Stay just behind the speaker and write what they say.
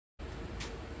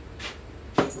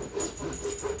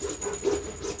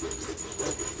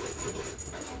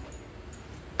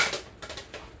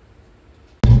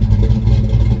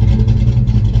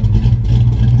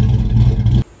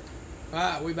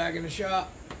back in the shop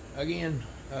again.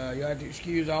 You'll have to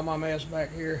excuse all my mess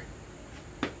back here.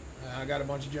 I got a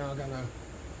bunch of junk, I know.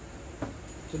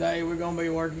 Today we're going to be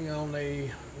working on the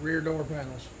rear door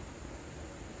panels.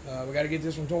 We got to get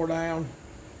this one tore down.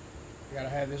 We got to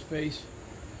have this piece,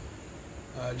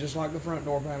 just like the front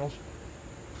door panels.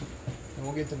 And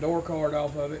we'll get the door card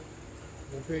off of it.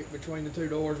 We'll pick between the two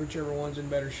doors, whichever one's in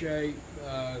better shape.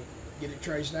 Get it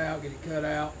traced out, get it cut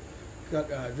out,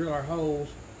 drill our holes,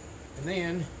 and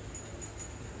then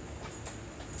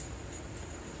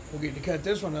we'll get to cut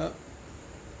this one up.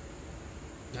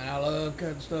 And I love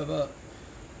cutting stuff up.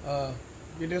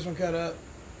 Get this one cut up.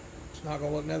 It's not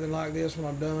going to look nothing like this when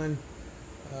I'm done.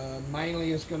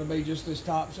 Mainly it's going to be just this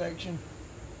top section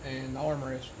and the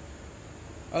armrest.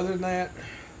 Other than that,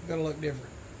 it's going to look different.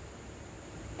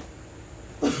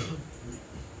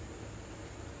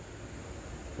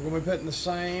 We're going to be putting the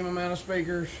same amount of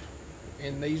speakers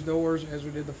in these doors as we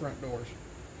did the front doors.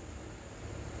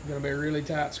 It's going to be a really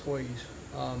tight squeeze.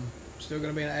 Still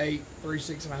going to be an 8, 3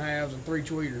 6.5s, and 3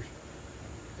 tweeters.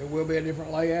 It will be a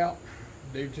different layout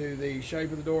due to the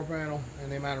shape of the door panel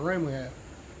and the amount of room we have.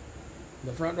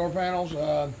 The front door panels,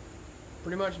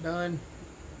 pretty much done.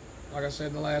 Like I said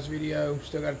in the last video,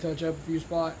 still got to touch up a few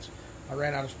spots. I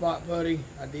ran out of spot putty.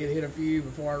 I did hit a few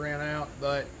before I ran out,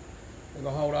 but we're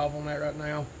going to hold off on that right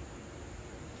now.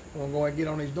 We're going to go ahead and get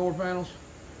on these door panels.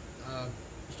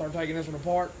 Start taking this one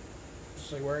apart,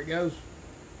 see where it goes.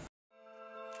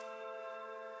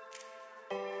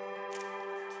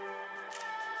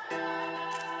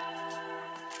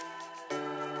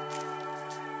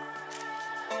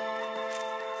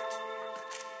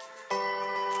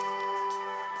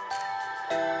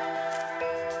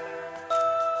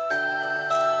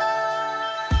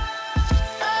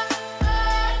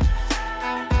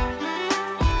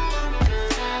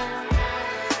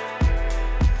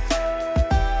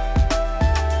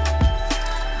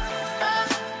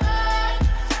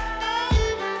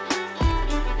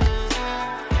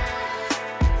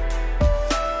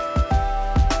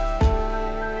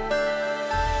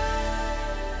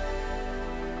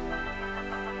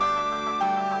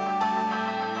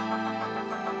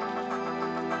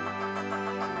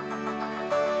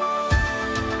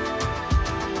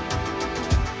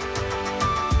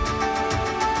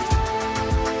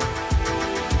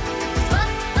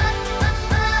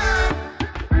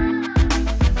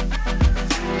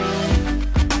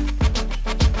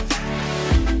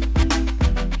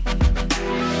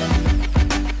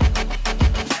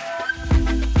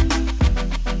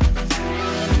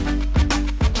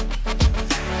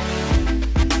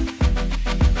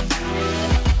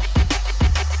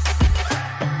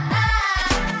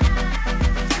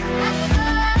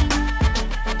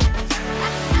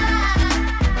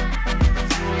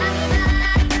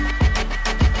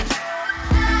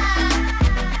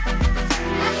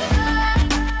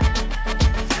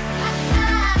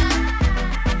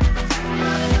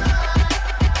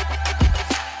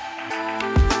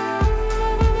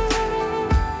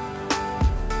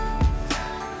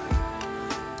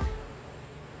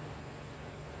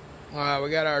 Alright, we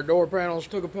got our door panels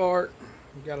took apart.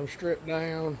 We got them stripped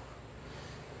down.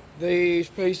 These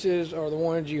pieces are the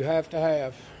ones you have to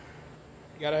have.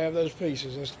 You got to have those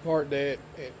pieces. That's the part that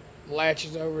it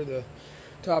latches over the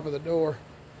top of the door.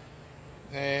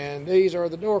 And these are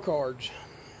the door cards.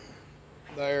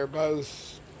 They're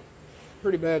both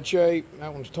pretty bad shape.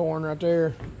 That one's torn right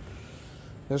there.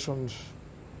 This one's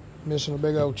missing a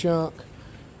big old chunk.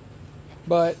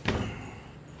 But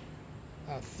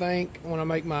I think when I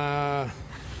make my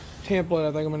template,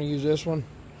 I think I'm going to use this one.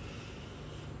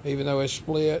 Even though it's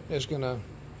split, it's going to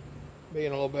be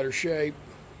in a little better shape.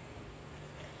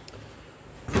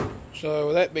 So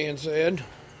with that being said,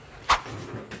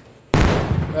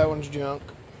 that one's junk.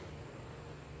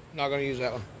 Not going to use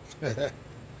that one.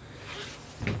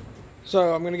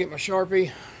 So I'm going to get my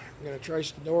Sharpie. I'm going to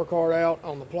trace the door card out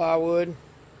on the plywood.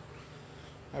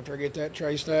 After I get that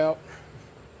traced out,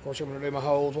 of course I'm going to do my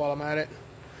holes while I'm at it.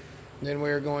 Then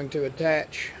we're going to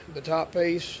attach the top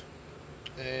piece,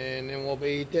 and then we'll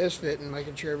be test fitting,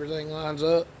 making sure everything lines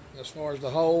up as far as the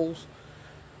holes,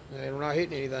 and we're not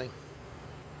hitting anything.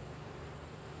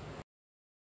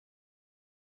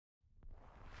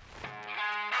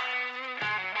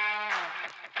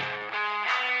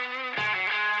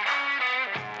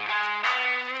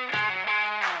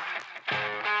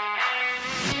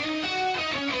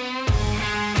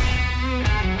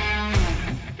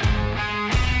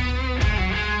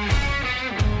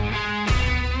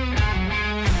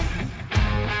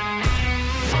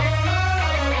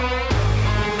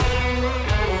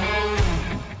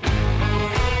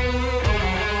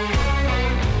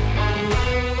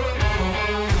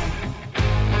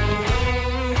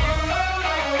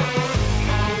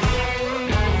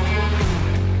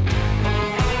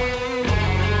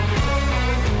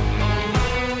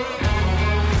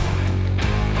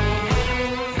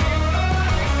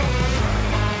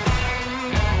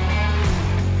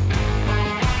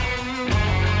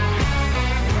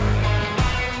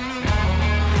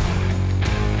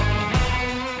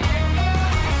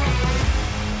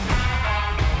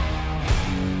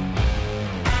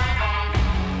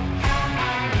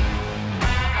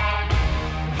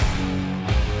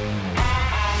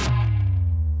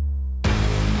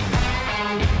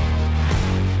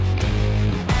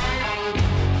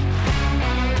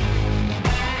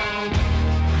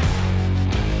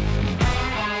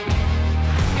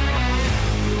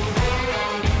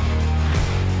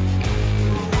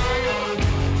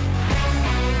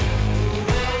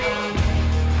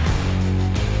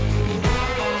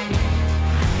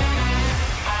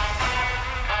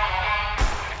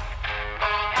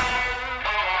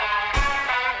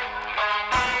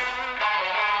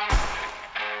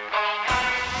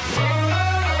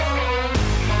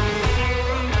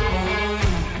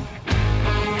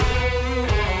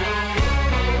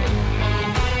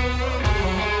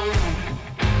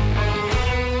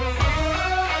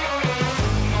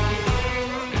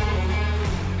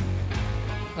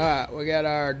 got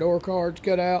our door cards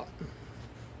cut out.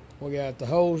 We got the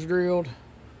holes drilled.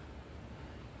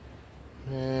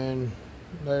 And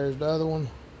there's the other one.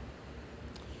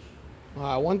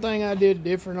 One thing I did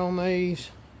different on these,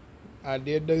 I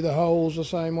did do the holes the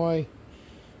same way,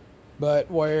 but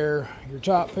where your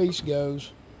top piece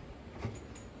goes,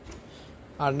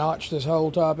 I notched this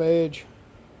whole top edge.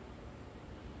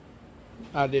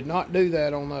 I did not do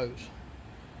that on those.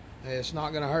 It's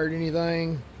not going to hurt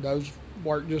anything. Those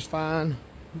work just fine,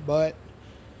 but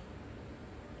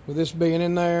with this being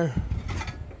in there,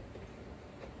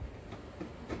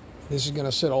 this is going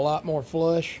to sit a lot more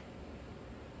flush.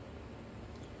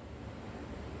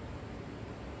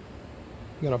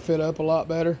 Going to fit up a lot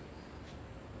better.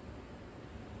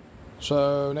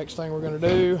 So next thing we're going to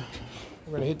do,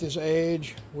 we're going to hit this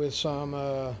edge with some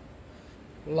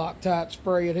Loctite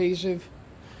spray adhesive,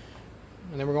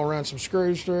 and then we're going to run some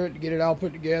screws through it to get it all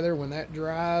put together. When that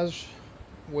dries,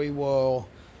 we will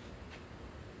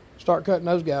start cutting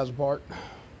those guys apart, and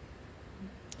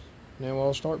then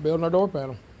we'll start building our door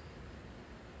panel.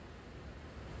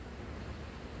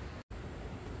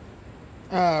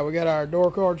 We got our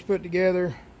door cards put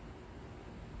together.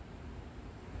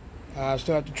 I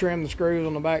still have to trim the screws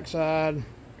on the back side.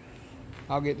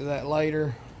 I'll get to that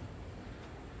later.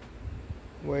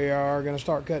 We are going to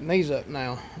start cutting these up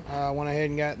now. I went ahead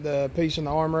and got the piece in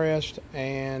the armrest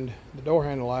and the door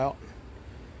handle out.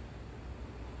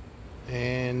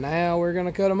 And now we're going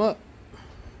to cut them up.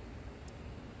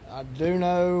 I do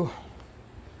know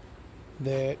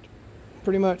that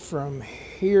pretty much from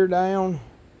here down,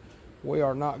 we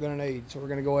are not going to need. So we're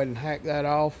going to go ahead and hack that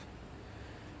off.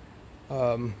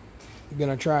 I'm going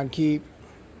to try and keep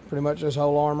pretty much this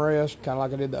whole armrest, kind of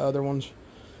like I did the other ones.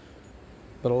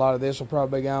 But a lot of this will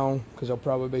probably be gone because there'll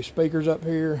probably be speakers up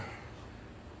here.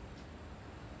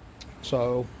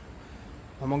 So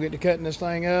I'm going to get to cutting this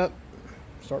thing up,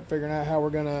 start figuring out how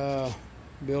we're going to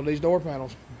build these door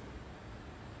panels.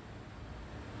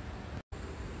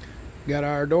 Got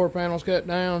our door panels cut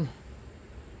down.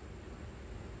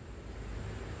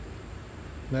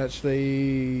 That's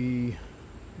the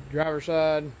driver's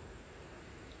side, and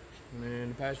then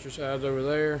the passenger side's over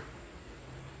there.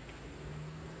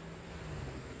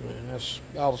 And that's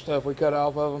all the stuff we cut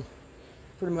off of them.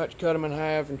 Pretty much cut them in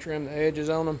half and trim the edges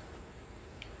on them.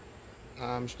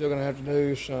 I'm still going to have to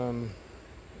do some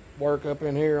work up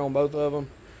in here on both of them,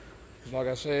 because like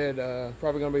I said,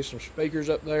 probably going to be some speakers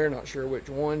up there, not sure which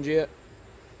ones yet.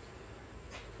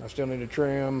 I still need to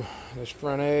trim this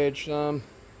front edge some.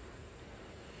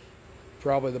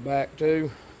 Probably the back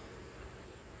too.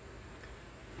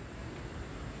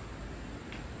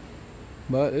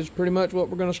 But it's pretty much what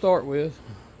we're going to start with.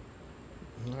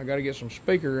 I got to get some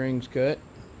speaker rings cut,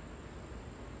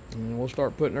 and we'll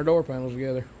start putting our door panels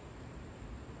together.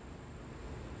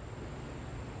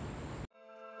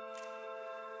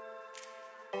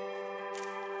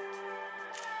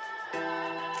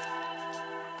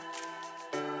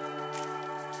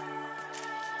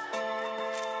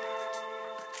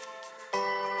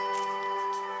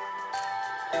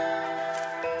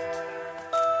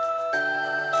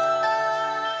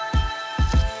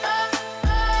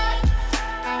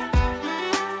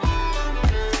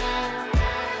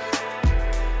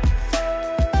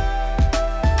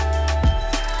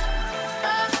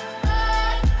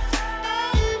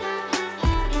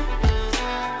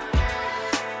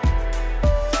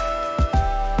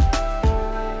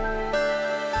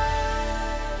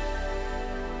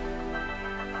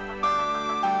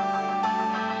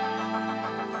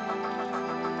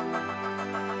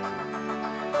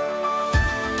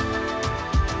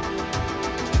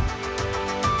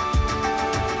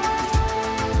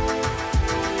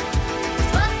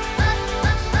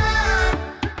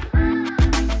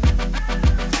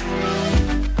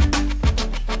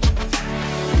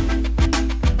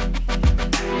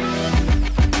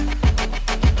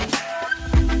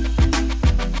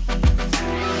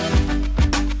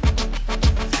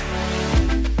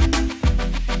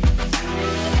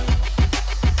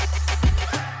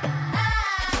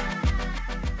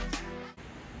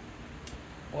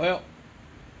 Well,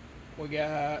 we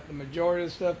got the majority of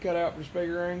the stuff cut out for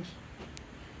speaker rings.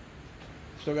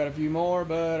 Still got a few more,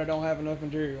 but I don't have enough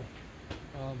material.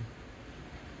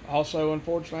 Also,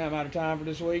 unfortunately, I'm out of time for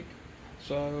this week.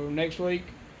 So next week,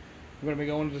 I'm going to be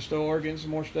going to the store, getting some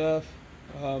more stuff.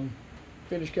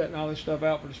 Finish cutting all this stuff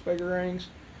out for the speaker rings.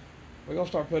 We're going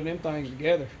to start putting them things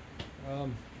together.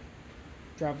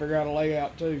 Try to figure out a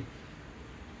layout too.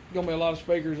 Going to be a lot of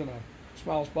speakers in a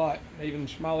small spot, even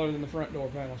smaller than the front door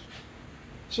panels.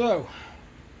 So,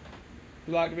 if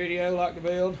you like the video, like the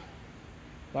build,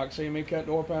 like to see me cut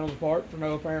door panels apart for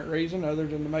no apparent reason other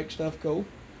than to make stuff cool,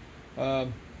 drop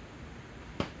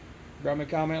me a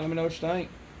comment, let me know what you think.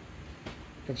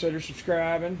 Consider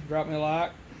subscribing, drop me a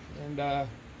like, and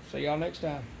see y'all next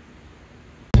time.